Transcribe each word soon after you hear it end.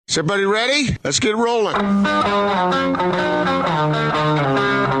Is everybody ready? Let's get rolling.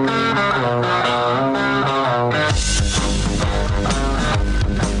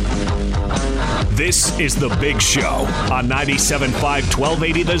 This is The Big Show on 97.5,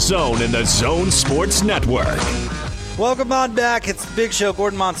 1280 The Zone and The Zone Sports Network. Welcome on back. It's The Big Show.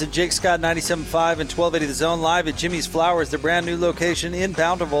 Gordon Monson, Jake Scott, 97.5 and 1280 The Zone, live at Jimmy's Flowers, the brand new location in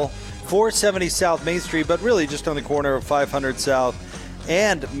Bountiful, 470 South Main Street, but really just on the corner of 500 South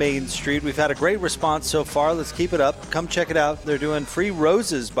and Main Street. We've had a great response so far. Let's keep it up. Come check it out. They're doing free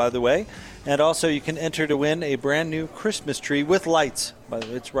roses, by the way. And also you can enter to win a brand new Christmas tree with lights. By the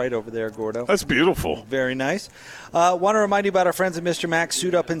way, it's right over there, Gordo. That's beautiful. Very nice. Want to remind you about our friends at Mr. Mac.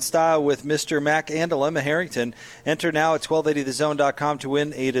 Suit up in style with Mr. Mac and Alemma Harrington. Enter now at 1280thezone.com to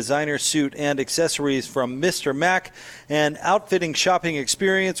win a designer suit and accessories from Mr. Mac. An outfitting shopping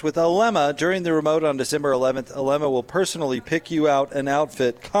experience with Alemma during the remote on December 11th. Alemma will personally pick you out an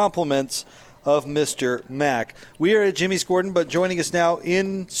outfit. Compliments of Mr. Mac. We are at Jimmy's, Gordon, but joining us now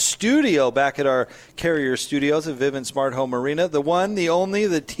in studio, back at our Carrier Studios at Vivint Smart Home Arena, the one, the only,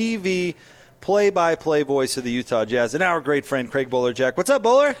 the TV play-by-play voice of the Utah Jazz, and our great friend Craig Bolerjack. What's up,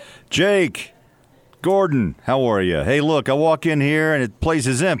 Bowler? Jake, Gordon, how are you? Hey, look, I walk in here and the place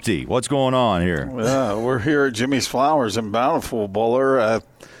is empty. What's going on here? Yeah, we're here at Jimmy's Flowers in Bountiful, Bowler.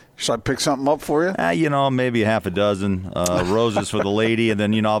 Should I pick something up for you? Maybe half a dozen roses for the lady, and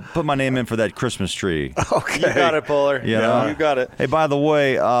then, I'll put my name in for that Christmas tree. Okay. You got it, Bowler. You know? You got it. Hey, by the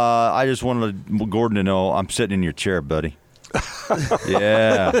way, I just wanted Gordon to know I'm sitting in your chair, buddy.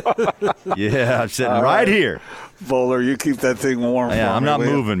 Yeah, I'm sitting right here. Bowler, you keep that thing warm for me. I'm not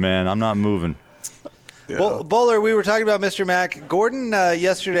moving, man. I'm not moving. Yeah. Bowler, we were talking about Mr. Mac. Gordon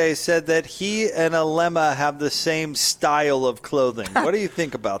yesterday said that he and Alemma have the same style of clothing. What do you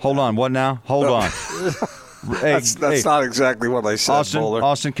think about that? Hold on. What now? Hold on. That's not exactly what I said, Bowler.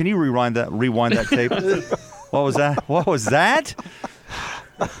 Austin, can you rewind that tape? What was that?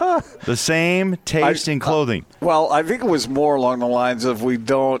 The same taste in clothing. Well, I think it was more along the lines of we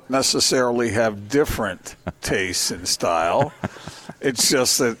don't necessarily have different tastes in style. It's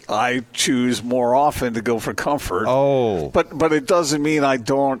just that I choose more often to go for comfort. Oh. But it doesn't mean I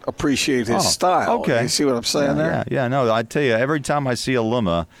don't appreciate his style. Okay. You see what I'm saying there? Yeah, no, I tell you, every time I see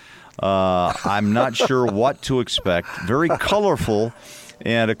Alemma, I'm not sure what to expect. Very colorful.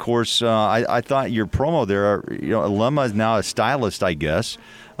 And, of course, I thought your promo there, Alemma is now a stylist, I guess,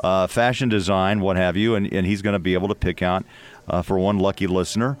 fashion design, what have you, and he's going to be able to pick out, for one lucky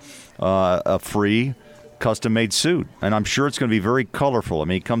listener, a free custom-made suit. And I'm sure it's going to be very colorful. I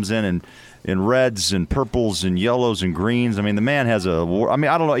mean, he comes in reds and purples and yellows and greens. I mean, the man has I don't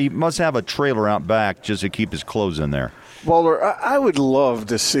know, he must have a trailer out back just to keep his clothes in there. Bowler, I would love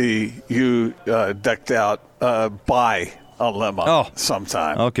to see you decked out by Alemma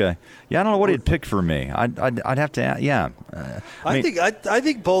sometime. Okay. Yeah, I don't know what he'd pick for me. I'd have to. Yeah. I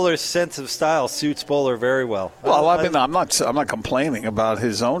think Bowler's sense of style suits Bowler very well. Well, I'm not complaining about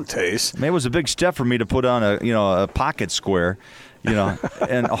his own taste. I mean, it was a big step for me to put on a pocket square,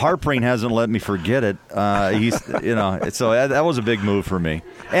 and Harpring hasn't let me forget it. So that was a big move for me.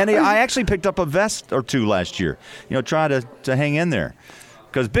 And I actually picked up a vest or two last year. Try to hang in there,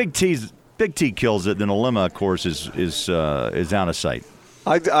 because Big T kills it, then Alemma, of course, is out of sight.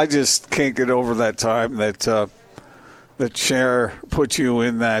 I just can't get over that time that Cher put you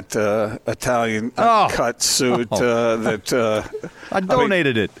in that Italian cut suit. I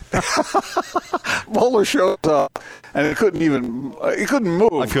donated it. Bowler shows up, and he couldn't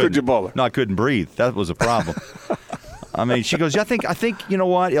move. Could you, Bowler? No, I couldn't breathe. That was a problem. I mean, she goes, I think you know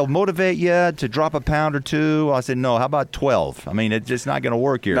what? It'll motivate you to drop a pound or two. I said, no, how about 12? I mean, it's just not going to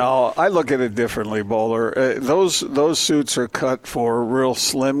work here. No, I look at it differently, Bowler. Those suits are cut for real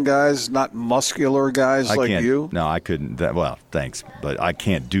slim guys, not muscular guys like you. No, I couldn't. Well, thanks, but I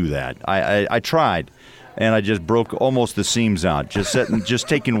can't do that. I tried, and I just broke almost the seams out. Just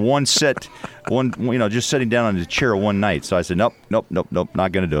taking one set, just sitting down on the chair one night. So I said, nope,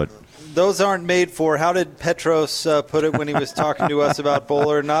 not going to do it. Those aren't made for, how did Petros put it when he was talking to us about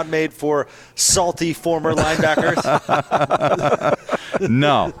Bowler? Not made for salty former linebackers?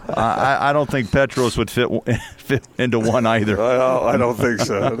 No, I don't think Petros would fit into one either. I don't think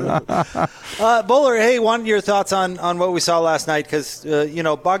so. Bowler, hey, wanted your thoughts on what we saw last night, because,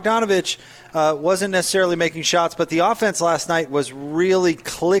 Bogdanovich wasn't necessarily making shots, but the offense last night was really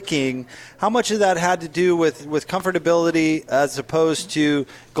clicking. How much of that had to do with comfortability as opposed to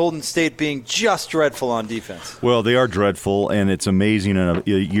Golden State being just dreadful on defense? Well, they are dreadful, and it's amazing in a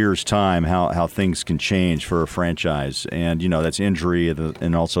year's time how things can change for a franchise. And, that's injury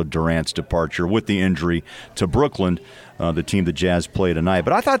and also Durant's departure with the injury to Brooklyn, the team the Jazz play tonight.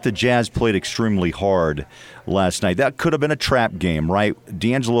 But I thought the Jazz played extremely hard last night. That could have been a trap game, right?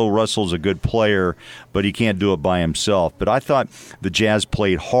 D'Angelo Russell's a good player, but he can't do it by himself. But I thought the Jazz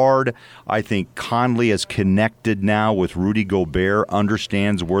played hard. I think Conley is connected now with Rudy Gobert,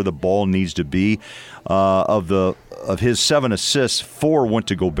 understands where the ball needs to be. Of his 7 assists, 4 went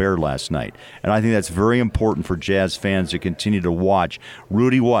to Gobert last night. And I think that's very important for Jazz fans to continue to watch.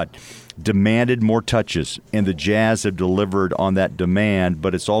 Rudy demanded more touches, and the Jazz have delivered on that demand,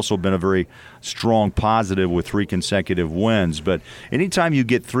 but it's also been a very strong positive with 3 consecutive wins. But anytime you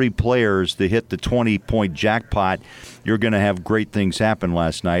get 3 players to hit the 20-point jackpot, you're going to have great things happen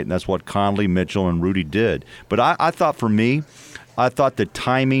last night, and that's what Conley, Mitchell, and Rudy did. But I thought for me, I thought the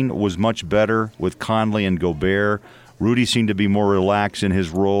timing was much better with Conley and Gobert. Rudy seemed to be more relaxed in his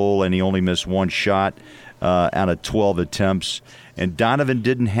role, and he only missed 1 shot out of 12 attempts. And Donovan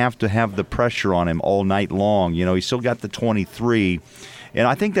didn't have to have the pressure on him all night long. You know, he still got the 23. And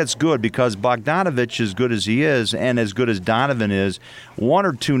I think that's good because Bogdanovich, as good as he is and as good as Donovan is, 1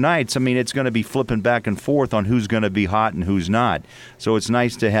 or 2 nights, I mean, it's going to be flipping back and forth on who's going to be hot and who's not. So it's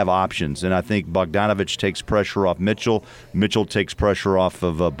nice to have options. And I think Bogdanovich takes pressure off Mitchell. Mitchell takes pressure off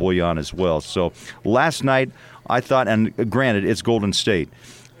of Bojan as well. So last night, I thought, and granted, it's Golden State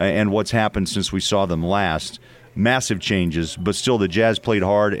and what's happened since we saw them last, massive changes, but still the Jazz played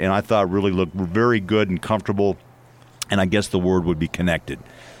hard, and I thought really looked very good and comfortable, and I guess the word would be connected.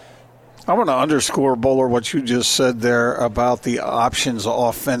 I want to underscore, Bowler, what you just said there about the options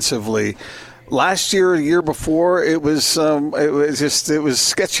offensively. Last year, the year before, it was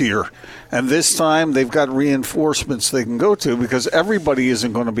sketchier, and this time they've got reinforcements they can go to because everybody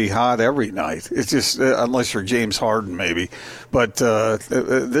isn't going to be hot every night. It's just unless you're James Harden, maybe. But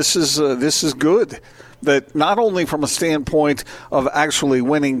this is good. That not only from a standpoint of actually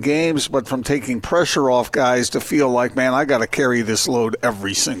winning games, but from taking pressure off guys to feel like, man, I got to carry this load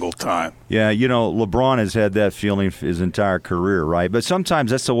every single time. Yeah, you know, LeBron has had that feeling his entire career, right? But sometimes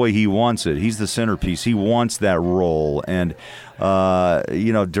that's the way he wants it. He's the centerpiece. He wants that role. And,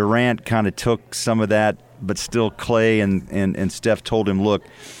 Durant kind of took some of that, but still Clay and Steph told him, look,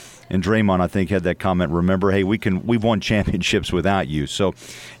 and Draymond, I think, had that comment. Remember, hey, we've won championships without you. So,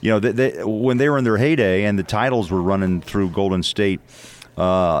 when they were in their heyday and the titles were running through Golden State,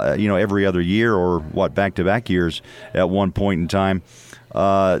 every other year or back-to-back years at one point in time,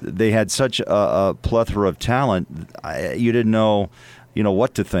 they had such a plethora of talent. You didn't know,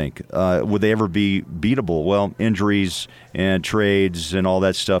 what to think. Would they ever be beatable? Well, injuries and trades and all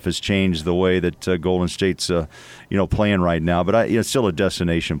that stuff has changed the way that Golden State's playing right now. But it's still a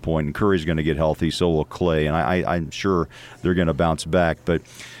destination point, and Curry's going to get healthy, so will Clay, and I'm sure they're going to bounce back. But,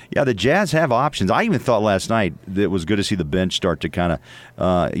 yeah, the Jazz have options. I even thought last night that it was good to see the bench start to kind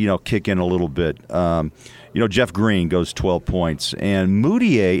of, kick in a little bit. Jeff Green goes 12 points. And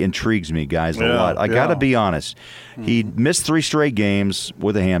Moutier intrigues me, guys, a lot. I got to be honest. He missed 3 straight games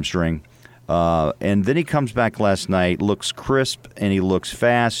with a hamstring. And then he comes back last night, looks crisp, and he looks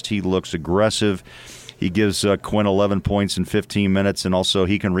fast. He looks aggressive. He gives Quinn 11 points in 15 minutes, and also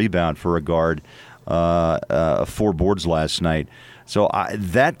he can rebound for a guard, 4 boards last night. So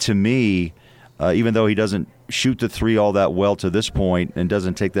that, to me, even though he doesn't shoot the 3 all that well to this point and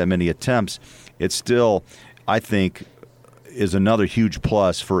doesn't take that many attempts, it still, I think, is another huge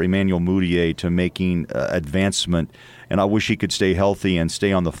plus for Emmanuel Moutier to making advancement. And I wish he could stay healthy and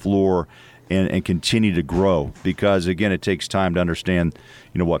stay on the floor and continue to grow because, again, it takes time to understand,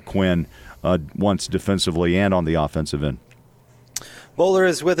 what Quinn wants defensively and on the offensive end. Bowler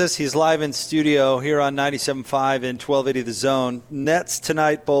is with us. He's live in studio here on 97.5 and 1280 The Zone. Nets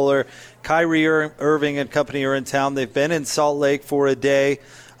tonight, Bowler. Kyrie Irving and company are in town. They've been in Salt Lake for a day.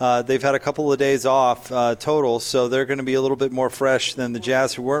 They've had a couple of days off total, so they're going to be a little bit more fresh than the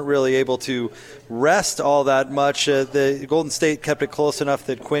Jazz, who weren't really able to rest all that much. The Golden State kept it close enough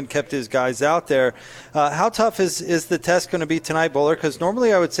that Quinn kept his guys out there. How tough is the test going to be tonight, Bowler? Because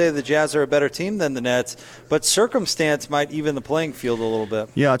normally I would say the Jazz are a better team than the Nets, but circumstance might even the playing field a little bit.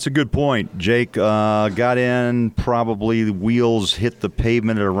 Yeah, it's a good point. Jake got in, probably the wheels hit the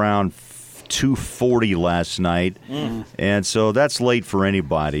pavement at around 2:40 last night, and so that's late for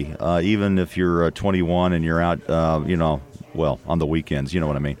anybody, even if you're 21 and you're out, on the weekends, you know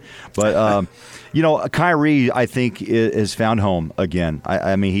what I mean. But, Kyrie, I think, has found home again.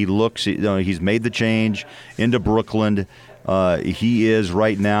 I mean, he looks, he's made the change into Brooklyn. He is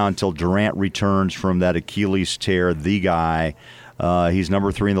right now, until Durant returns from that Achilles tear, the guy. He's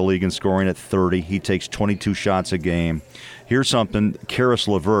number 3 in the league in scoring at 30. He takes 22 shots a game. Here's something, Karis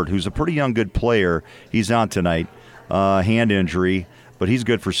LeVert, who's a pretty young, good player. He's out tonight, hand injury. but he's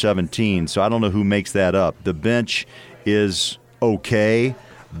good for 17. So I don't know who makes that up. The bench is okay,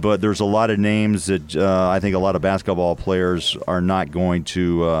 but there's a lot of names that I think a lot of basketball players are not going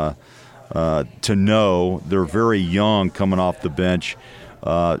to know. They're very young coming off the bench.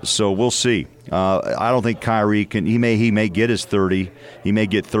 So we'll see. I don't think Kyrie can. He may get his 30. He may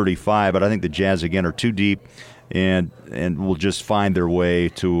get 35. But I think the Jazz again are too deep, and will just find their way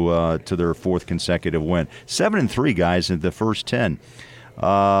to their fourth consecutive win. 7-3 guys in the first 10,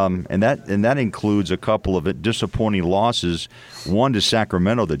 and that includes a couple of disappointing losses. One to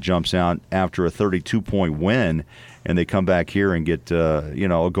Sacramento that jumps out after a 32-point win, and they come back here and get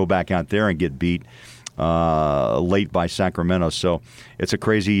go back out there and get beat late by Sacramento. So it's a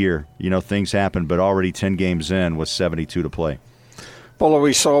crazy year. Things happen, but already 10 games in with 72 to play. Well,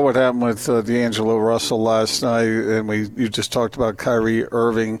 we saw what happened with D'Angelo Russell last night, and you just talked about Kyrie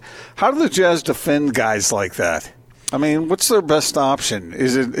Irving. How do the Jazz defend guys like that? I mean, what's their best option?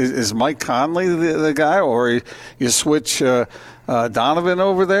 Is Mike Conley the guy, or you switch Donovan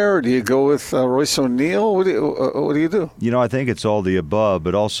over there, or do you go with Royce O'Neal? What do you do? I think it's all the above,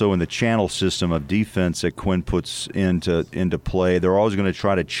 but also in the channel system of defense that Quinn puts into play, they're always going to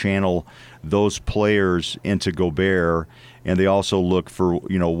try to channel those players into Gobert, and they also look for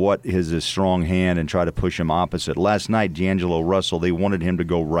what is his strong hand and try to push him opposite. Last night, D'Angelo Russell, they wanted him to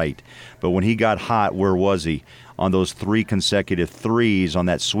go right, but when he got hot, where was he? On those 3 consecutive threes, on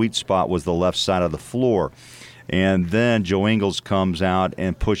that sweet spot was the left side of the floor. And then Joe Ingles comes out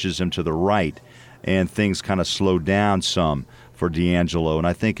and pushes him to the right, and things kind of slow down some for D'Angelo. And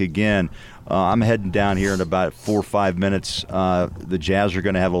I think, again, I'm heading down here in about 4 or 5 minutes. The Jazz are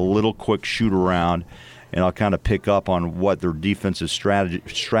going to have a little quick shoot-around, and I'll kind of pick up on what their defensive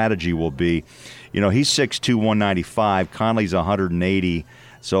strategy will be. He's 6'2", 195. Conley's 180.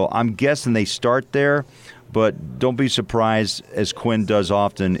 So I'm guessing they start there. But don't be surprised, as Quinn does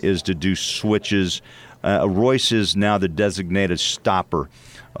often, is to do switches. Royce is now the designated stopper.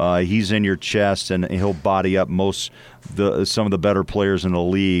 He's in your chest, and he'll body up some of the better players in the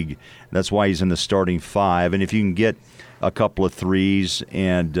league. That's why he's in the starting 5. And if you can get a couple of threes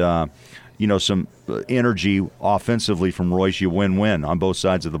and some energy offensively from Royce, you win-win on both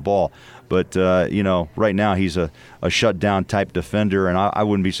sides of the ball. But, right now he's a shutdown type defender, and I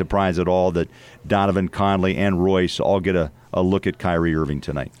wouldn't be surprised at all that Donovan, Conley, and Royce all get a look at Kyrie Irving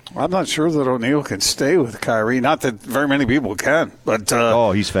tonight. I'm not sure that O'Neal can stay with Kyrie. Not that very many people can, but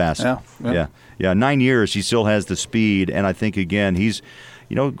he's fast. Yeah. 9 years, he still has the speed, and I think again he's,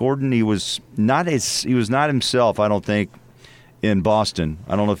 Gordon. He was not himself. I don't think in Boston.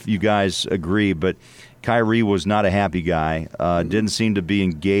 I don't know if you guys agree, but Kyrie was not a happy guy. Didn't seem to be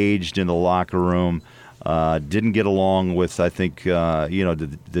engaged in the locker room. Didn't get along with, I think,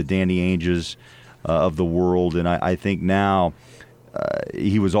 the Danny Ainges of the world. And I think now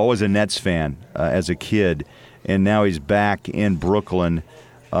he was always a Nets fan as a kid, and now he's back in Brooklyn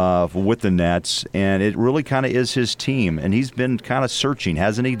with the Nets, and it really kind of is his team. And he's been kind of searching,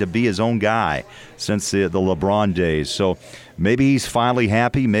 hasn't he, to be his own guy since the LeBron days. So maybe he's finally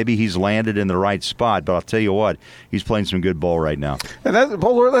happy. Maybe he's landed in the right spot. But I'll tell you what, he's playing some good ball right now. And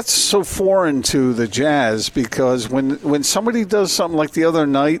that's so foreign to the Jazz, because when somebody does something like the other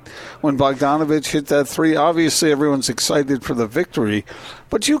night when Bogdanovich hit that 3, obviously everyone's excited for the victory.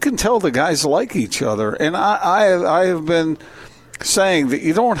 But you can tell the guys like each other. And I have been saying that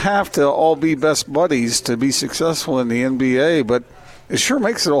you don't have to all be best buddies to be successful in the NBA, but it sure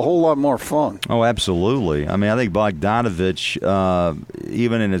makes it a whole lot more fun. Oh, absolutely. I mean, I think Bogdanovich,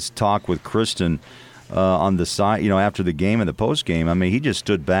 even in his talk with Kristen on the side, after the game and the post game, I mean, he just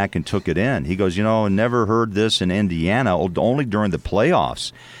stood back and took it in. He goes, never heard this in Indiana, only during the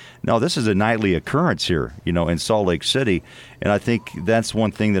playoffs. No, this is a nightly occurrence here, in Salt Lake City, and I think that's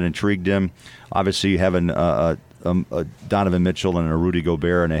one thing that intrigued him. Obviously, having Donovan Mitchell and a Rudy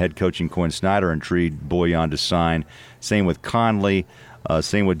Gobert and a head coaching Quinn Snyder intrigued Bojan to sign. Same with Conley,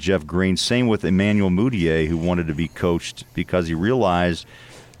 same with Jeff Green, same with Emmanuel Mudiay, who wanted to be coached because he realized,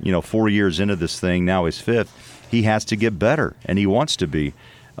 4 years into this thing, now his 5th, he has to get better, and he wants to be.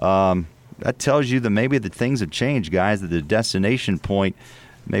 That tells you that maybe the things have changed, guys, that the destination point,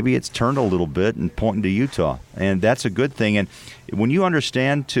 maybe it's turned a little bit and pointing to Utah, and that's a good thing. And when you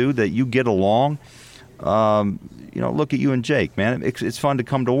understand, too, that you get along, look at you and Jake, man. It's fun to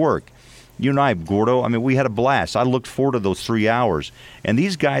come to work. You and I, Gordo, I mean, we had a blast. I looked forward to those 3 hours. And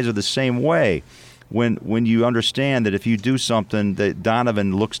these guys are the same way. When you understand that if you do something, that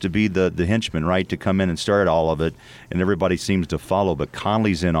Donovan looks to be the henchman, right, to come in and start all of it, and everybody seems to follow. But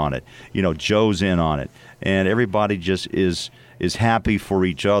Conley's in on it. Joe's in on it. And everybody just is happy for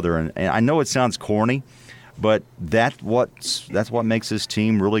each other. And I know it sounds corny, But that's what makes this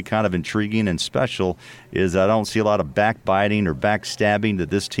team really kind of intriguing and special, is I don't see a lot of backbiting or backstabbing,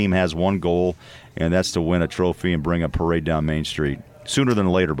 that this team has one goal, and that's to win a trophy and bring a parade down Main Street. Sooner than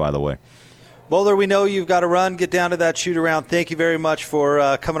later, by the way. Bowler, we know you've got to run. Get down to that shoot-around. Thank you very much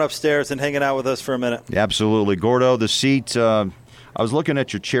for coming upstairs and hanging out with us for a minute. Absolutely. Gordo, the seat, I was looking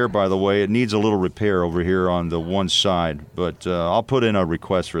at your chair, by the way. It needs a little repair over here on the one side, but I'll put in a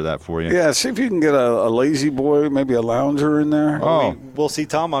request for that for you. Yeah, see if you can get a lazy boy, maybe a lounger in there. Oh. We'll see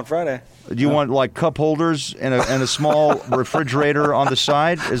Tom on Friday. Do you want like cup holders and a small refrigerator on the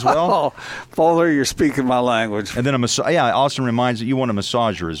side as well? Oh, Bowler, you're speaking my language. And then a massage. Yeah, Austin reminds that you want a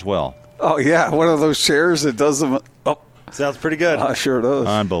massager as well. Oh, yeah, one of those chairs that does them. Oh, sounds pretty good. Sure does.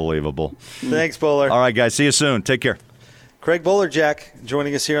 Unbelievable. Thanks, Bowler. All right, guys. See you soon. Take care. Craig Bolerjack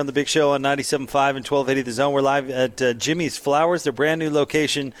joining us here on the Big Show on 97.5 and 1280 The Zone. We're live at Jimmy's Flowers, their brand new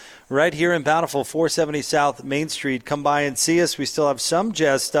location right here in Bountiful, 470 South Main Street. Come by and see us. We still have some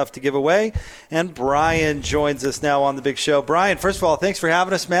jazz stuff to give away. And Brian joins us now on the Big Show. Brian, first of all, thanks for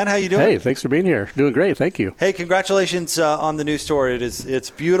having us, man. How you doing? Hey, thanks for being here. Doing great. Thank you. Hey, congratulations on the new store. It's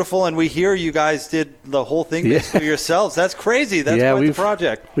beautiful, and we hear you guys did the whole thing basically yourselves. That's crazy. That's quite the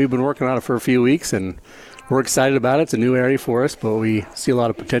project. We've been working on it for a few weeks, and we're excited about it. It's a new area for us, but we see a lot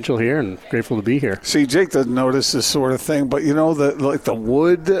of potential here and grateful to be here. See, Jake doesn't notice this sort of thing, but you know, the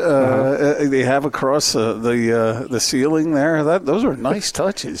wood they have across the ceiling there, those are nice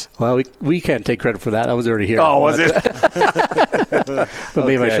touches. Well, we can't take credit for that. I was already here. Oh, was it? But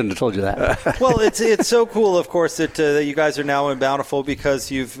maybe I shouldn't have told you that. Well, it's so cool, of course, that you guys are now in Bountiful, because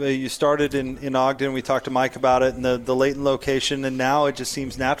you started in Ogden. We talked to Mike about it, and the Layton location, and now it just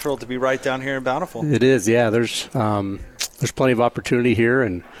seems natural to be right down here in Bountiful. It is, yeah. There's plenty of opportunity here,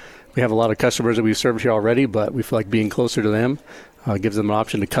 and we have a lot of customers that we've served here already, but we feel like being closer to them gives them an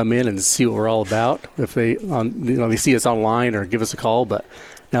option to come in and see what we're all about. If they see us online or give us a call, but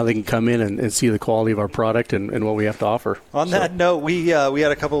now they can come in and see the quality of our product and what we have to offer. On that note, we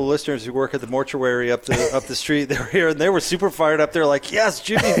had a couple of listeners who work at the mortuary up the street. They were here, and they were super fired up. They're like, yes,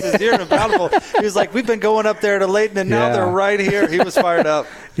 Jimmy's is here in Bountiful. He was like, we've been going up there to Layton, and now they're right here. He was fired up.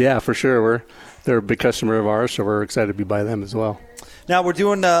 Yeah, for sure. They're a big customer of ours, so we're excited to be by them as well. Now, we're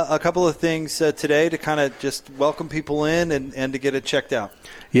doing a couple of things today to kind of just welcome people in and to get it checked out.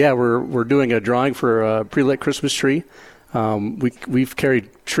 Yeah, we're doing a drawing for a pre-lit Christmas tree. We've carried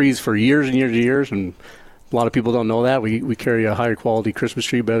trees for years and years and years, and a lot of people don't know that. We carry a higher quality Christmas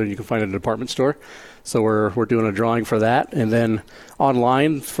tree, better than you can find at a department store. So we're doing a drawing for that. And then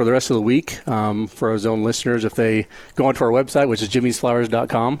online for the rest of the week, for our Zone listeners, if they go onto our website, which is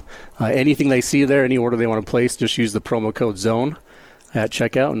jimmysflowers.com, anything they see there, any order they want to place, just use the promo code ZONE at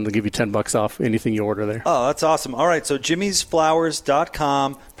checkout, and they'll give you $10 off anything you order there. Oh, that's awesome. All right, so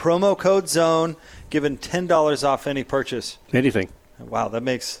jimmysflowers.com, promo code ZONE, given $10 off any purchase. Anything. Wow, that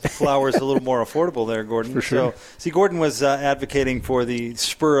makes flowers a little more affordable there, Gordon. For sure. So, see, Gordon was advocating for the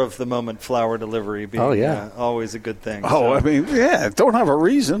spur-of-the-moment flower delivery being always a good thing. Oh, so. I mean, don't have a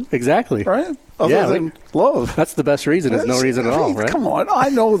reason. Exactly. Right? Other than love. That's the best reason. There's no reason at all, right? Come on. I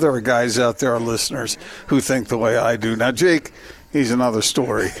know there are guys out there, our listeners, who think the way I do. Now, Jake, he's another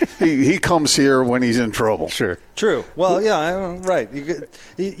story. He comes here when he's in trouble. Sure. True. Well, yeah, right.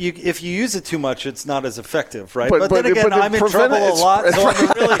 If you use it too much, it's not as effective, right? But then again, I'm in trouble a lot, so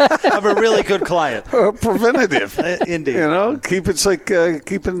I'm a really good client. Preventative. Indeed. It's like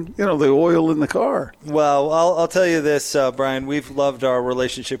keeping the oil in the car. Well, I'll tell you this, Brian. We've loved our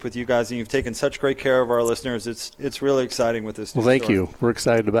relationship with you guys, and you've taken such great care of our listeners. It's really exciting with this. Well, thank you. We're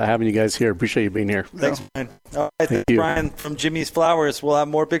excited about having you guys here. Appreciate you being here. Thanks, Brian. All right, thanks, Brian from Jimmy's Flowers. We'll have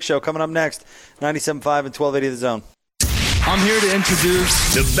more Big Show coming up next. 97.5 and 1280 The Zone. I'm here to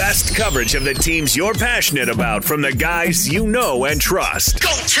introduce the best coverage of the teams you're passionate about from the guys you know and trust. Go,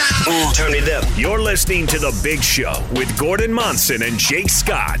 child! Turn it up. You're listening to The Big Show with Gordon Monson and Jake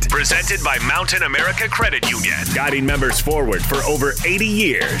Scott. Presented by Mountain America Credit Union. Guiding members forward for over 80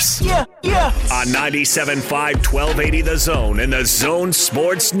 years. Yeah. On 97.5, 1280 The Zone and The Zone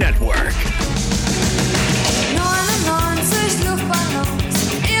Sports Network.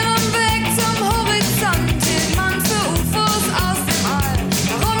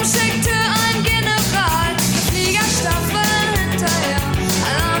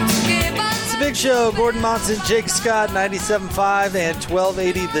 Big Show, Gordon Monson, Jake Scott, 97.5 and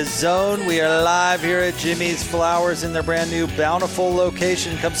 1280 The Zone. We are live here at Jimmy's Flowers in their brand new Bountiful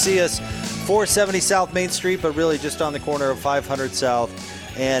location. Come see us, 470 South Main Street, but really just on the corner of 500 South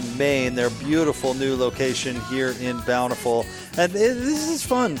and Maine, their beautiful new location here in Bountiful. And this is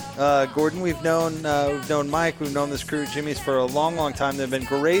fun. Gordon, we've known Mike, we've known this crew at Jimmy's for a long, long time. They've been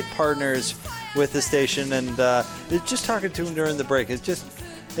great partners with the station, and just talking to them during the break,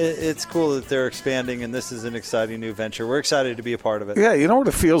 it's cool that they're expanding, and this is an exciting new venture. We're excited to be a part of it. Yeah, you know what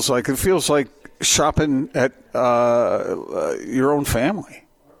it feels like? It feels like shopping at your own family.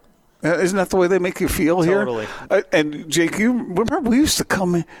 Isn't that the way they make you feel here? Totally. And Jake, you remember we used to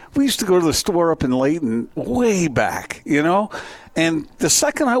go to the store up in Layton way back, and the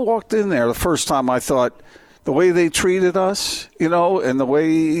second I walked in there the first time, I thought the way they treated us, and the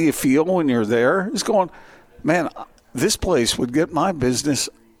way you feel when you're there is going, man, this place would get my business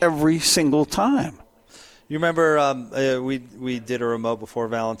every single time. You remember we did a remote before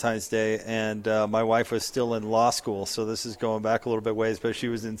Valentine's Day, and my wife was still in law school, so this is going back a little bit ways, but she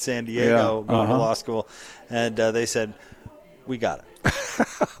was in San Diego going to law school, and they said, we got it.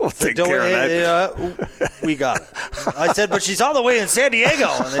 We'll take care of that. We got it. I said, but she's all the way in San Diego.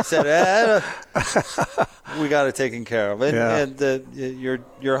 And they said, we got it taken care of. And you're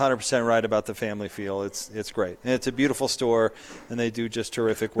 100% right about the family feel. It's great. And it's a beautiful store, and they do just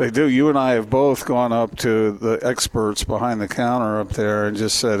terrific work. They do. You and I have both gone up to the experts behind the counter up there and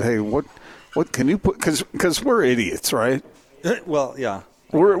just said, hey, what can you put? Because we're idiots, right? Well, yeah.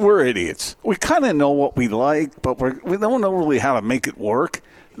 We're idiots. We kind of know what we like, but we don't know really how to make it work.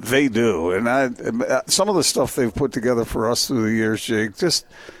 They do, and some of the stuff they've put together for us through the years, Jake. Just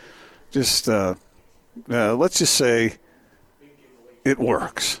let's just say it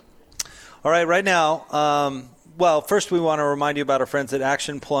works. All right, right now. Well, first we want to remind you about our friends at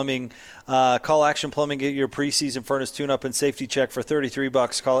Action Plumbing. Call Action Plumbing, get your preseason furnace tune-up and safety check for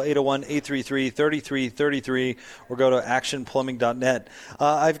 $33. Call 801-833-3333 or go to actionplumbing.net.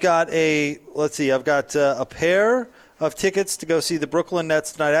 I've got a pair of tickets to go see the Brooklyn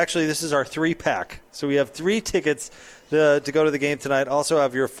Nets tonight. Actually, this is our 3-pack. So we have 3 tickets to go to the game tonight. Also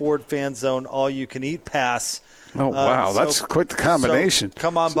have your Ford Fan Zone all-you-can-eat pass. Oh, wow. That's quite the combination. So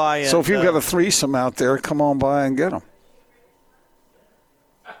come on by. So if you've got a threesome out there, come on by and get them.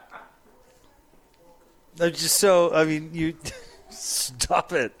 You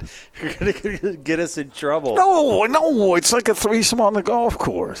stop it. You're going to get us in trouble. No. It's like a threesome on the golf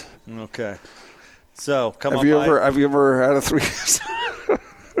course. Okay. So come on by. Have you ever had a threesome?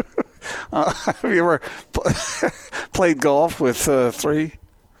 Have you ever played golf with 3?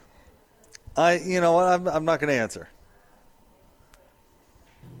 You know what? I'm not going to answer.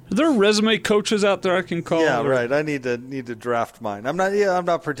 Are there resume coaches out there I can call? Yeah, right. I need to draft mine. I'm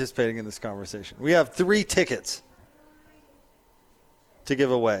not participating in this conversation. We have 3 tickets to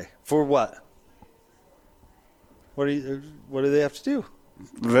give away. For what? What do they have to do?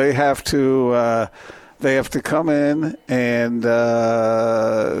 They have to come in and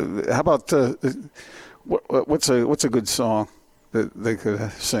how about what's a good song that they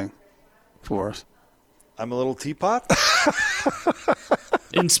could sing for us? I'm a Little Teapot.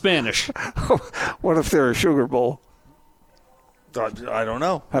 In Spanish. What if they're a sugar bowl? I don't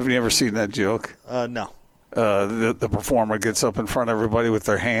know. Have you ever seen that joke? No. The performer gets up in front of everybody with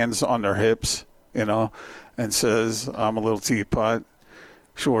their hands on their hips, and says, I'm a little teapot,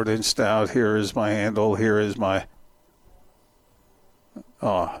 short and stout. Here is my handle. Here is my...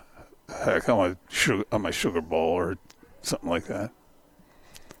 Oh, heck, I'm a sugar bowl or something like that.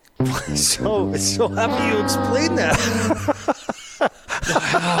 So how do you explain that?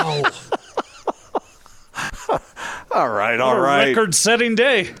 Wow. All right. Record-setting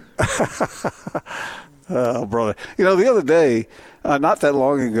day. Oh, brother. The other day, not that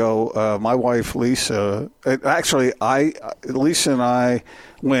long ago, my wife, Lisa, Lisa and I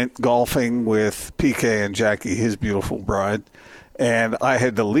went golfing with PK and Jackie, his beautiful bride, and I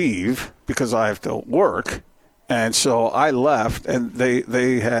had to leave because I have to work. And so I left, and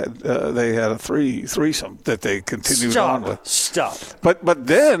they had a threesome that they continued on with. Stop. But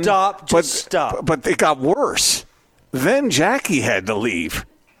then stop. But it got worse. Then Jackie had to leave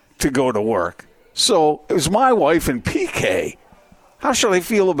to go to work. So it was my wife and PK. How should I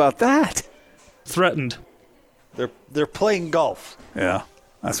feel about that? Threatened. They're playing golf. Yeah,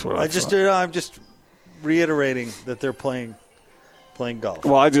 that's what I'm just reiterating that they're playing golf.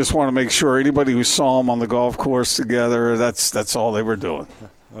 Well, I just want to make sure anybody who saw them on the golf course together, that's all they were doing.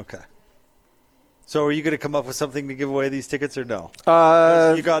 Okay. So are you going to come up with something to give away these tickets or no?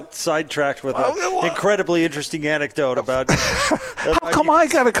 You got sidetracked with an incredibly interesting anecdote about... How come I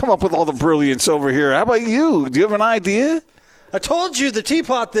got to come up with all the brilliance over here? How about you? Do you have an idea? I told you the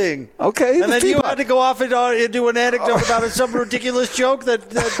teapot thing. Okay. And then you had to go off and do an anecdote about some ridiculous joke that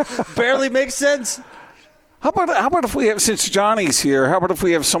barely makes sense. How about if we have, since Johnny's here, how about if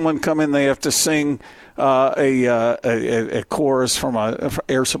we have someone come in, they have to sing a chorus from an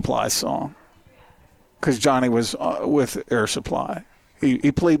Air Supply song? Because Johnny was with Air Supply.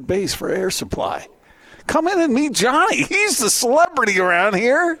 He played bass for Air Supply. Come in and meet Johnny. He's the celebrity around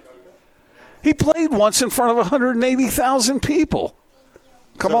here. He played once in front of 180,000 people.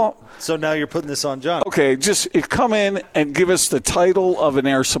 Come on. So now you're putting this on John. Okay, just come in and give us the title of an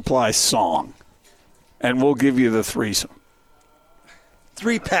Air Supply song, and we'll give you the threesome.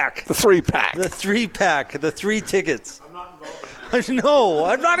 3-pack. The 3-pack. The 3-pack. The 3 tickets. No,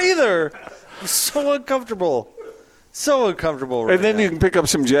 I'm not either. I'm so uncomfortable. So uncomfortable right And then now. you can pick up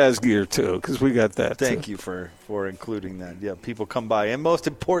some jazz gear, too, because we got that, Thank you for including that. Yeah, people come by. And most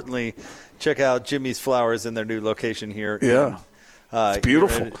importantly, check out Jimmy's Flowers in their new location here. Yeah. It's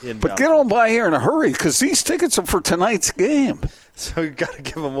beautiful. But get on by here in a hurry, because these tickets are for tonight's game. So you got to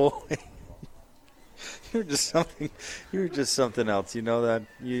give them away. You're just something else. You know that?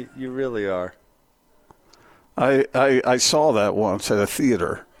 You really are. I saw that once at a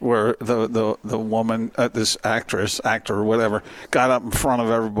theater where the woman, this actor, whatever, got up in front of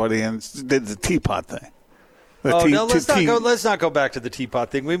everybody and did the teapot thing. Let's not go back to the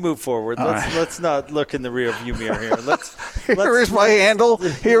teapot thing. We move forward. Let's not look in the rear view mirror here. Here is my handle.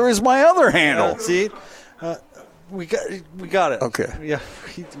 Here is my other handle. See, we got it. Okay. Yeah,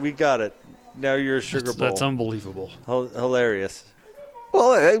 we got it. Now you're a sugar bowl. That's unbelievable. Hilarious.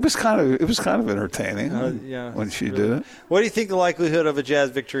 Well, it was kind of entertaining when she did it. What do you think the likelihood of a Jazz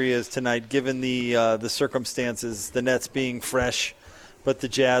victory is tonight, given the circumstances? The Nets being fresh, but the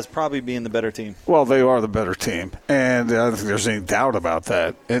Jazz probably being the better team. Well, they are the better team, and I don't think there's any doubt about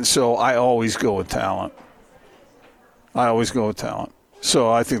that. And so I always go with talent. So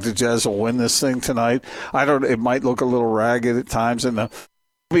I think the Jazz will win this thing tonight. It might look a little ragged at times, and it'll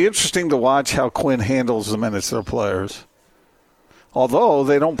be interesting to watch how Quinn handles the minutes of the players. Although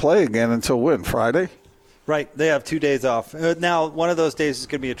they don't play again until when? Friday? Right. They have 2 days off. Now, one of those days is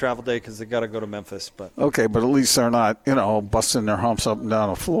going to be a travel day because they got to go to Memphis. But okay, but at least they're not, busting their humps up and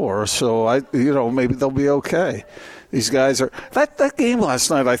down the floor. So maybe they'll be okay. These guys are that game last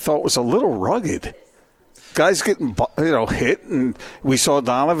night. I thought was a little rugged. Guys getting hit, and we saw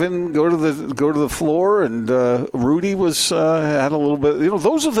Donovan go to the floor, and Rudy had a little bit.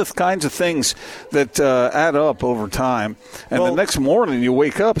 Those are the kinds of things that add up over time. And the next morning you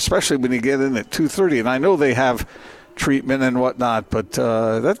wake up, especially when you get in at 2:30. And I know they have treatment and whatnot, but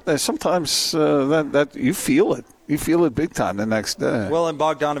that sometimes that you feel it. You feel it big time the next day. Well, and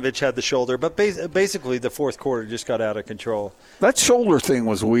Bogdanovich had the shoulder, but basically the fourth quarter just got out of control. That shoulder thing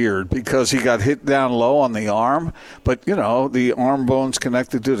was weird because he got hit down low on the arm, but, the arm bone's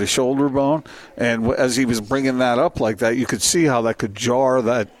connected to the shoulder bone, and as he was bringing that up like that, you could see how that could jar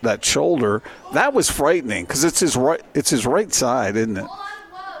that shoulder. That was frightening because it's his right side, isn't it?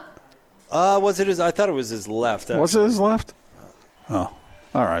 Was it his? I thought it was his left. Actually. Was it his left? Oh.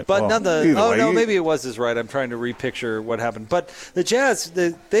 All right. But maybe it was his right. I'm trying to repicture what happened. But the Jazz,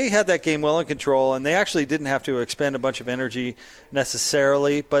 they had that game well in control, and they actually didn't have to expend a bunch of energy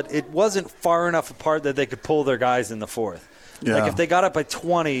necessarily, but it wasn't far enough apart that they could pull their guys in the fourth. Yeah. Like if they got up by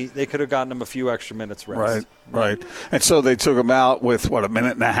 20, they could have gotten them a few extra minutes rest. Right. And so they took them out with, a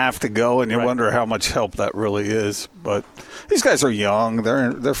minute and a half to go, and you wonder how much help that really is. But these guys are young.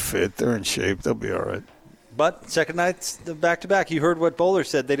 They're fit. They're in shape. They'll be all right. But second night's the back-to-back. You heard what Bowler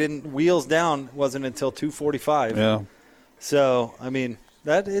said. They didn't – wheels down wasn't until 2:45. Yeah. So,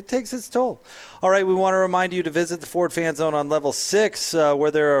 that it takes its toll. All right, we want to remind you to visit the Ford Fan Zone on Level 6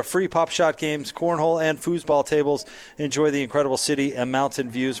 where there are free pop shot games, cornhole, and foosball tables. Enjoy the incredible city and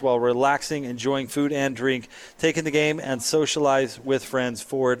mountain views while relaxing, enjoying food and drink, taking the game, and socialize with friends.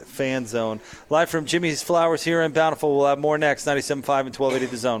 Ford Fan Zone. Live from Jimmy's Flowers here in Bountiful. We'll have more next, 97.5 and 1280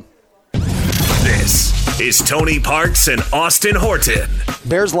 The Zone. This is Tony Parks and Austin Horton.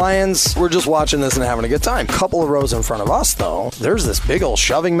 Bears-Lions, we're just watching this and having a good time. Couple of rows in front of us, though, there's this big old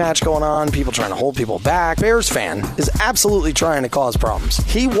shoving match going on, people trying to hold people back. Bears fan is absolutely trying to cause problems.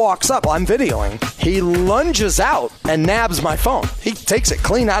 He walks up, I'm videoing, he lunges out and nabs my phone. He takes it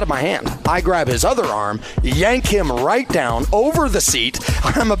clean out of my hand. I grab his other arm, yank him right down over the seat.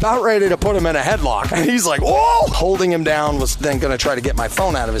 I'm about ready to put him in a headlock, and he's like, whoa! Holding him down, was then going to try to get my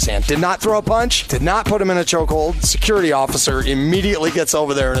phone out of his hand. Did not throw a punch, did not put him in a chokehold. Security officer immediately gets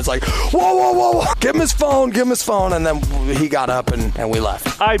over there and it's like, whoa, give him his phone, and then he got up and we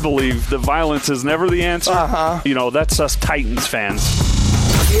left. I believe that violence is never the answer. That's us Titans fans.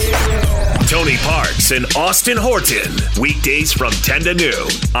 Tony Parks and Austin Horton. Weekdays from 10 to noon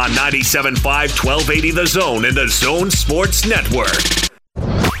on 97.5, 1280 The Zone and The Zone Sports Network.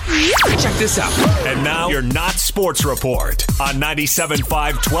 Check this out. And now your Not Sports Report on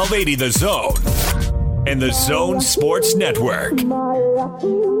 97.5 1280 The Zone and The Zone Sports Network.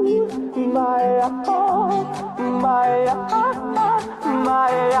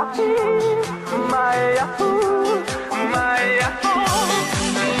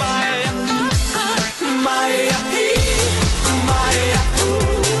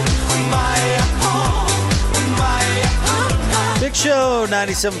 Big Show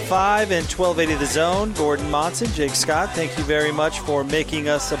 97.5 and 1280 The Zone. Gordon Monson, Jake Scott, thank you very much for making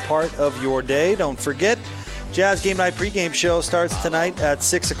us a part of your day. Don't forget, Jazz Game Night pregame show starts tonight at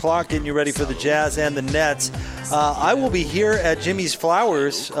 6 o'clock, getting you ready for the Jazz and the Nets. I will be here at Jimmy's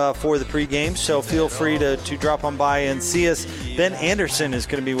Flowers for the pregame, so feel free to drop on by and see us. Ben Anderson is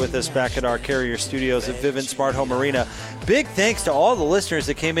going to be with us back at our Carrier Studios at Vivint Smart Home Arena. Big thanks to all the listeners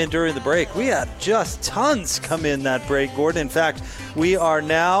that came in during the break. We had just tons come in that break, Gordon. In fact, we are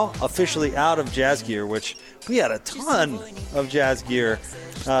now officially out of Jazz gear, which we had a ton of Jazz gear.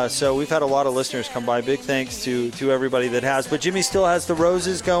 So we've had a lot of listeners come by. Big thanks to everybody that has. But Jimmy still has the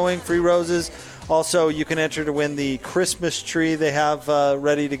roses going, free roses. Also, you can enter to win the Christmas tree they have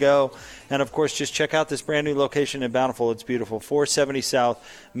ready to go. And, of course, just check out this brand-new location in Bountiful. It's beautiful. 470 South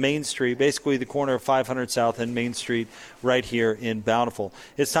Main Street, basically the corner of 500 South and Main Street right here in Bountiful.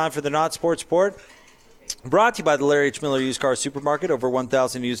 It's time for the Not Sports Report. Brought to you by the Larry H. Miller Used Car Supermarket. Over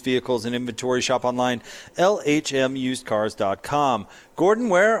 1,000 used vehicles and inventory. Shop online, lhmusedcars.com. Gordon,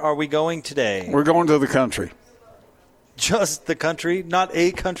 where are we going today? We're going to the country. Just the country, not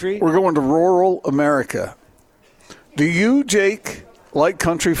a country? We're going to rural America. Do you, Jake, like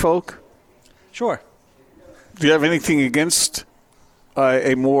country folk? Sure. Do you have anything against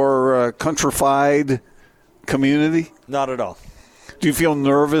a more countrified community? Not at all. Do you feel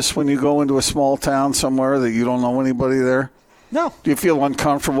nervous when you go into a small town somewhere that you don't know anybody there? No. Do you feel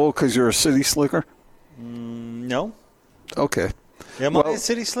uncomfortable because you're a city slicker? No. Okay. Am I a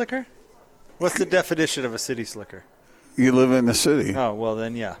city slicker? What's the definition of a city slicker? You live in the city. Oh, well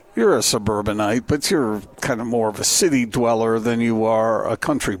then, yeah. You're a suburbanite, but you're kind of more of a city dweller than you are a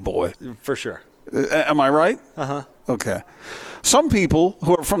country boy. For sure. Am I right? Uh-huh. Okay. Some people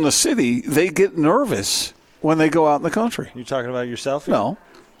who are from the city, they get nervous when they go out in the country. You talking about yourself? No.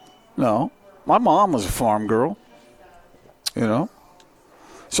 My mom was a farm girl, you know.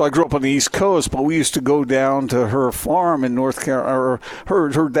 So I grew up on the East Coast, but we used to go down to her farm in North Carolina.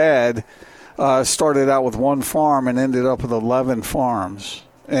 Her dad started out with one farm and ended up with 11 farms,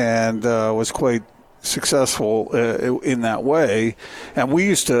 and was quite successful in that way. And we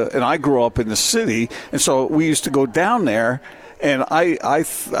used to, and I grew up in the city, and so we used to go down there, and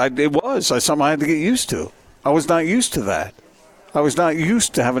it was something I had to get used to. I was not used to that. I was not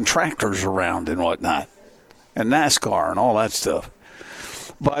used to having tractors around and whatnot, and NASCAR and all that stuff.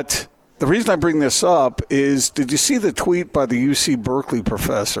 But the reason I bring this up is, did you see the tweet by the UC Berkeley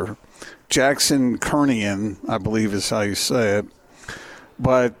professor, Jackson Kernian, I believe is how you say it.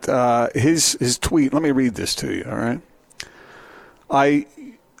 But his tweet, let me read this to you, all right? I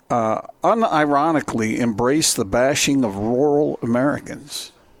unironically embrace the bashing of rural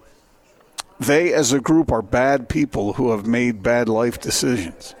Americans. They, as a group, are bad people who have made bad life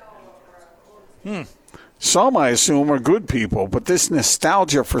decisions. Some, I assume, are good people, but this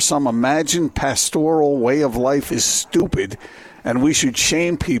nostalgia for some imagined pastoral way of life is stupid, and we should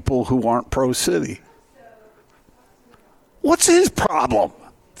shame people who aren't pro-city. What's his problem?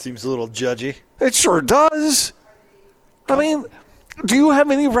 Seems a little judgy. It sure does. I mean, do you have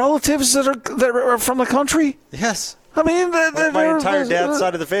any relatives that are from the country? Yes. I mean, my entire dad's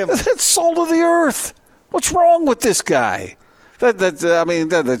side of the family. That's salt of the earth. What's wrong with this guy?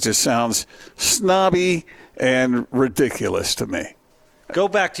 That just sounds snobby and ridiculous to me. Go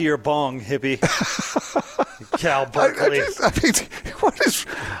back to your bong, hippie. Cal Berkeley.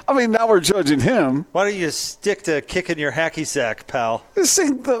 Now we're judging him. Why don't you stick to kicking your hacky sack, pal?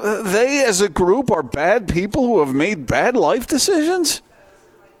 They, as a group, are bad people who have made bad life decisions?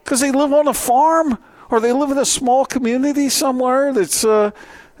 Because they live on a farm? Or they live in a small community somewhere that's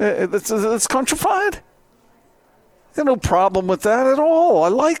countrified? I got no problem with that at all. I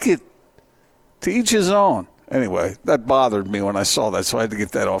like it. To each his own. Anyway, that bothered me when I saw that, so I had to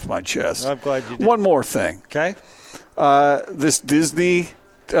get that off my chest. I'm glad you did. One more thing. Okay. This Disney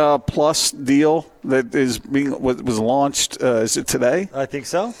Plus deal that was launched, is it today? I think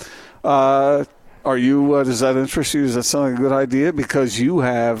so. Are you? Does that interest you? Does that sound like a good idea? Because you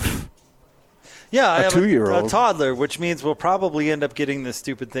have... Yeah, I have 2-year-old. a toddler, which means we'll probably end up getting this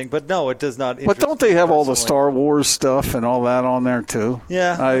stupid thing. But no, it does not. But don't they have all the Star Wars stuff and all that on there too?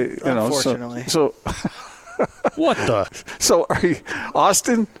 Yeah, unfortunately. So what the? So are you,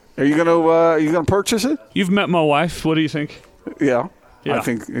 Austin? Are you gonna purchase it? You've met my wife. What do you think? Yeah. Yeah. I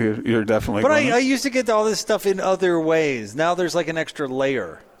think you're definitely. But gonna. I used to get all this stuff in other ways. Now there's like an extra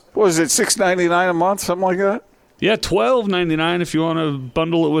layer. What is it, $6.99 a month, something like that? Yeah, $12.99 if you want to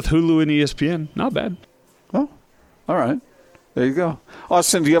bundle it with Hulu and ESPN. Not bad. Oh, all right. There you go.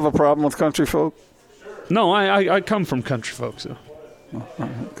 Austin, do you have a problem with country folk? No, I come from country folks. So. Oh, all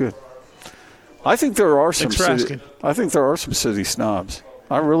right, good. I think there are some. Thanks for asking. I think there are some city snobs.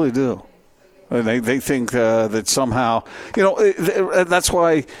 I really do. And they think that somehow, that's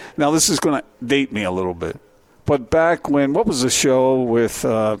why. Now this is going to date me a little bit, but back when, what was the show with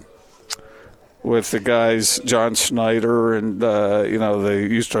the guys John Schneider and they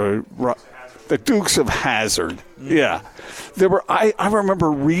used to the Dukes of Hazzard. Yeah, there were. I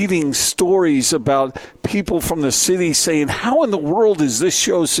remember reading stories about people from the city saying, "How in the world is this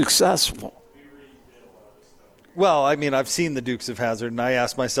show successful?" Well, I mean, I've seen the Dukes of Hazzard, and I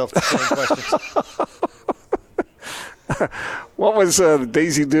ask myself the same questions. What was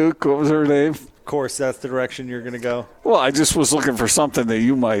Daisy Duke? What was her name? Of course, that's the direction you're going to go. Well, I just was looking for something that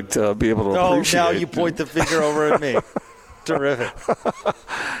you might be able to appreciate. Oh, now you point the finger over at me. Terrific.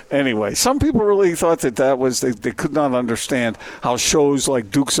 Anyway, some people really thought that was they could not understand how shows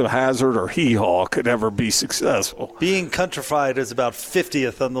like Dukes of Hazzard or Hee Haw could ever be successful. Being countrified is about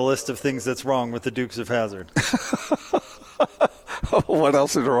 50th on the list of things that's wrong with the Dukes of Hazzard. What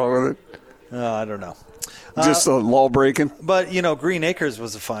else is wrong with it? I don't know. Just law breaking? But, Green Acres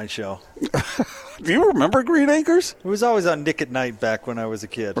was a fine show. Do you remember Green Acres? It was always on Nick at Night back when I was a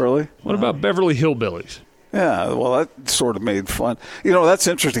kid. Really? What about Beverly Hillbillies? Yeah, well, that sort of made fun. That's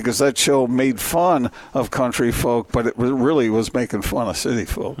interesting because that show made fun of country folk, but it really was making fun of city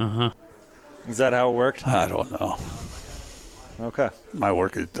folk. Uh-huh. Is that how it worked? I don't know. Okay. My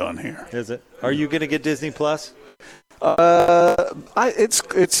work is done here. Is it? Are you going to get Disney Plus?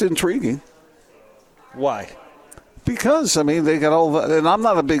 It's intriguing. Why? Because, they got all that, and I'm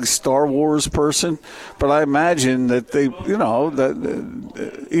not a big Star Wars person, but I imagine that they,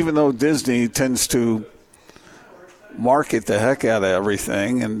 that even though Disney tends to market the heck out of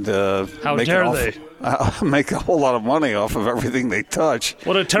everything and How dare they? Make a whole lot of money off of everything they touch.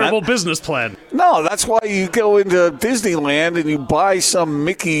 What a terrible business plan. No, that's why you go into Disneyland and you buy some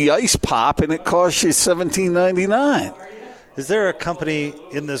Mickey Ice Pop and it costs you $17.99. Is there a company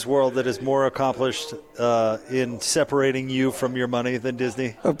in this world that is more accomplished in separating you from your money than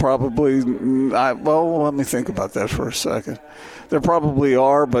Disney? Probably. Let me think about that for a second. There probably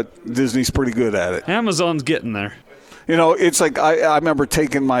are, but Disney's pretty good at it. Amazon's getting there. It's like I remember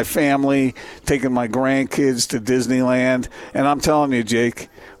taking my family, taking my grandkids to Disneyland, and I'm telling you, Jake,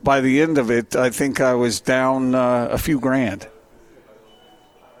 by the end of it, I think I was down a few grand.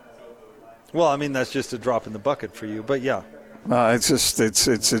 Well, that's just a drop in the bucket for you, but yeah. It's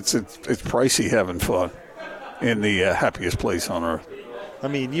pricey having fun in the happiest place on earth.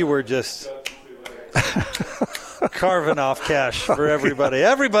 You were just carving off cash for everybody.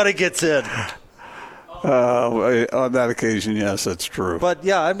 Everybody gets in. On that occasion, yes, that's true. But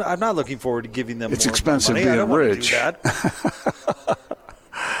yeah, I'm not looking forward to giving them. It's more expensive money. being I don't want rich. to do that.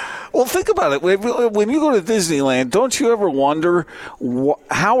 Well, think about it. When you go to Disneyland, don't you ever wonder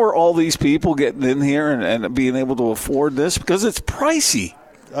how are all these people getting in here and being able to afford this? Because it's pricey.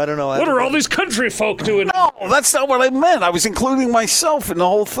 I don't know. What are all these country folk doing? No, that's not what I meant. I was including myself in the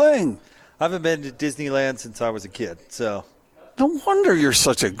whole thing. I haven't been to Disneyland since I was a kid, so. No wonder you're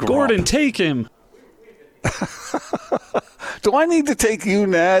such a grump. Gordon, take him. Do I need to take you,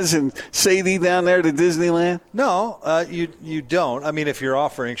 Naz, and Sadie down there to Disneyland? No, you don't. If you're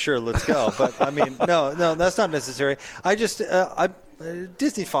offering, sure, let's go. But no, that's not necessary. I just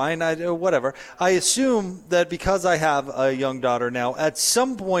Disney fine, whatever. I assume that because I have a young daughter now, at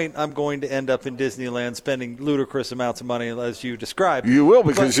some point I'm going to end up in Disneyland spending ludicrous amounts of money, as you described. You will,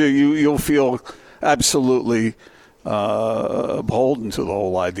 because you'll feel absolutely beholden to the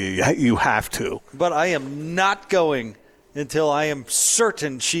whole idea. You have to. But I am not going until I am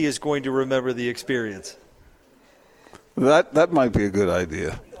certain she is going to remember the experience. That might be a good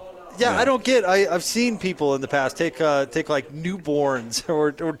idea. Yeah, I don't get. I've seen people in the past take like newborns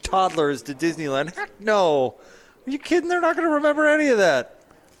or toddlers to Disneyland. Heck no. Are you kidding? They're not going to remember any of that.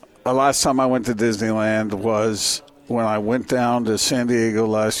 The last time I went to Disneyland was when I went down to San Diego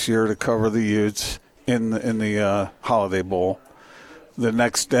last year to cover the Utes in the Holiday Bowl. The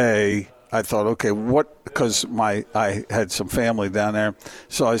next day, I thought, okay, because I had some family down there,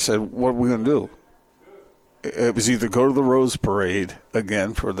 so I said, what are we going to do? It was either go to the Rose Parade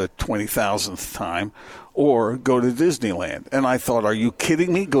again for the 20,000th time or go to Disneyland. And I thought, are you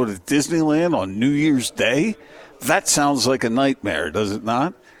kidding me? Go to Disneyland on New Year's Day? That sounds like a nightmare, does it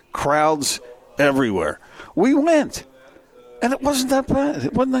not? crowds everywhere. We went, and it wasn't that bad.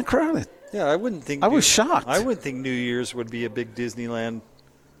 It wasn't that crowded. Yeah, I wouldn't think. I was shocked. I wouldn't think New Year's would be a big Disneyland.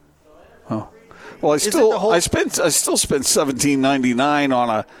 Oh, well, I still spent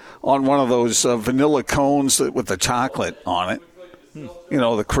 $17.99 on one of those vanilla cones with the chocolate on it. You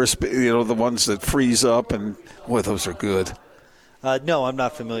know, the crispy, the ones that freeze up, and boy, those are good. No, I'm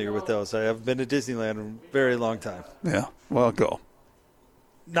not familiar with those. I haven't been to Disneyland in a very long time. Yeah, well, go.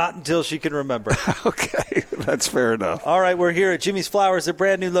 Not until she can remember. Okay, that's fair enough. All right, we're here at Jimmy's Flowers, a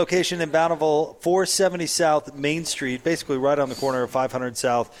brand new location in Bountiful, 470 South Main Street, basically right on the corner of 500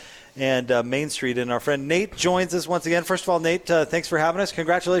 South and Main Street. And our friend Nate joins us once again. First of all, Nate, thanks for having us.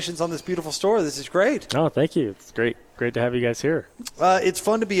 Congratulations on this beautiful store. This is great. Oh, thank you. It's great to have you guys here. It's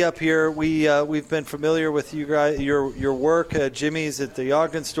fun to be up here. We've been familiar with you guys, your work at Jimmy's, at the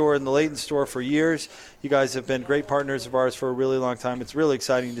Ogden store and the Layton store for years. You guys have been great partners of ours for a really long time. It's really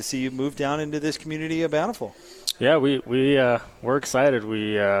exciting to see you move down into this community of Bountiful. Yeah, we're excited.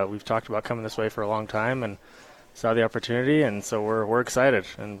 We've talked about coming this way for a long time and saw the opportunity, and so we're excited.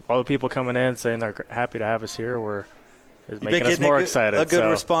 And all the people coming in saying they're happy to have us here, is making us more excited. A good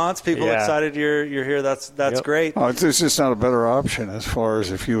response. People excited you're here. That's great. Oh, it's just not a better option as far as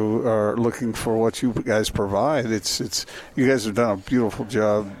if you are looking for what you guys provide. It's you guys have done a beautiful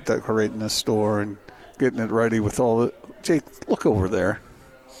job decorating this store and getting it ready with all the. Jake, look over there.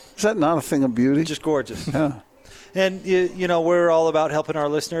 Is that not a thing of beauty? Just gorgeous. Yeah. And, we're all about helping our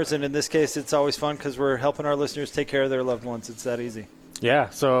listeners, and in this case, it's always fun because we're helping our listeners take care of their loved ones. It's that easy. Yeah,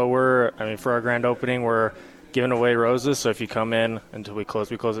 so for our grand opening, we're giving away roses. So if you come in until we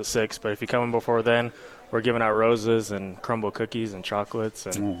close at 6, but if you come in before then, we're giving out roses and crumble cookies and chocolates.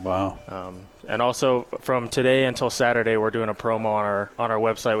 And, wow. And also from today until Saturday, we're doing a promo on our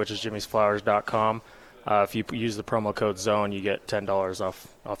website, which is jimmysflowers.com. If you use the promo code ZONE, you get $10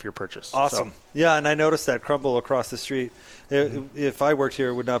 off your purchase. Awesome. So. Yeah, and I noticed that crumble across the street. If I worked here,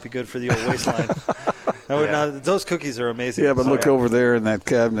 it would not be good for the old waistline. Those cookies are amazing. Yeah, but look over there in that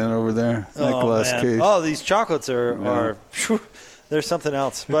cabinet over there, that glass case. Oh, these chocolates are there's something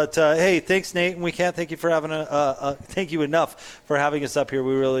else. But hey, thanks, Nate, and we can't thank you for thank you enough for having us up here.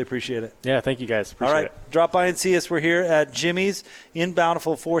 We really appreciate it. Yeah, thank you guys. Appreciate All right, it. drop by and see us. We're here at Jimmy's in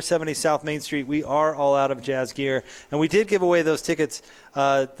Bountiful, 470 South Main Street. We are all out of jazz gear, and we did give away those tickets,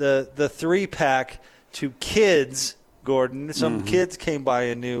 the 3-pack to kids. Gordon, some kids came by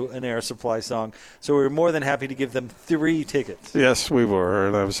and knew an Air Supply song, so we were more than happy to give them 3 tickets. Yes, we were,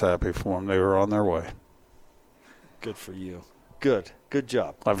 and I was happy for them. They were on their way. Good for you. Good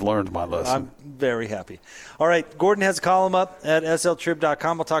job. I've learned my lesson. I'm very happy. All right, Gordon has a column up at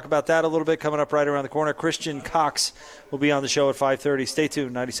sltrib.com. We'll talk about that a little bit coming up right around the corner. Christian Cox will be on the show at 5:30. Stay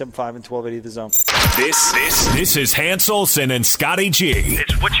tuned, 97.5 and 1280 The Zone. This is Hans Olsen and Scotty G.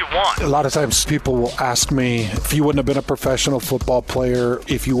 It's what you want. A lot of times people will ask me, if you wouldn't have been a professional football player,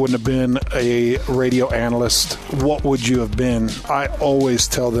 if you wouldn't have been a radio analyst, what would you have been? I always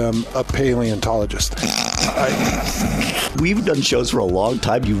tell them a paleontologist. We've done shows for a long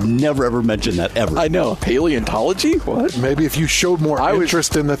time. You've never, ever mentioned that, ever. I know. Paleontology? What? Maybe if you showed more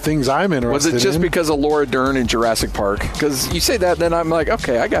interest in the things I'm interested in. Was it just because of Laura Dern in Jurassic Park? Because you say that, then I'm like,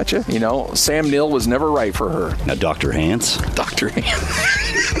 okay, I got you. Sam Neill was never right for her. Now, Dr. Hans? Dr. Hans.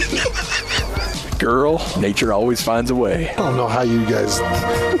 Girl, nature always finds a way. I don't know how you guys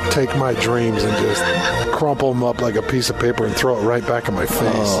take my dreams and just crumple them up like a piece of paper and throw it right back in my face.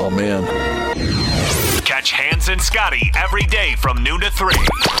 Oh, man. Catch Hans and Scotty every day from noon to 3.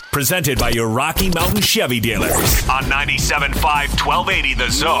 Presented by your Rocky Mountain Chevy dealers on 97.5 1280 The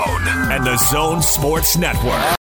Zone and The Zone Sports Network.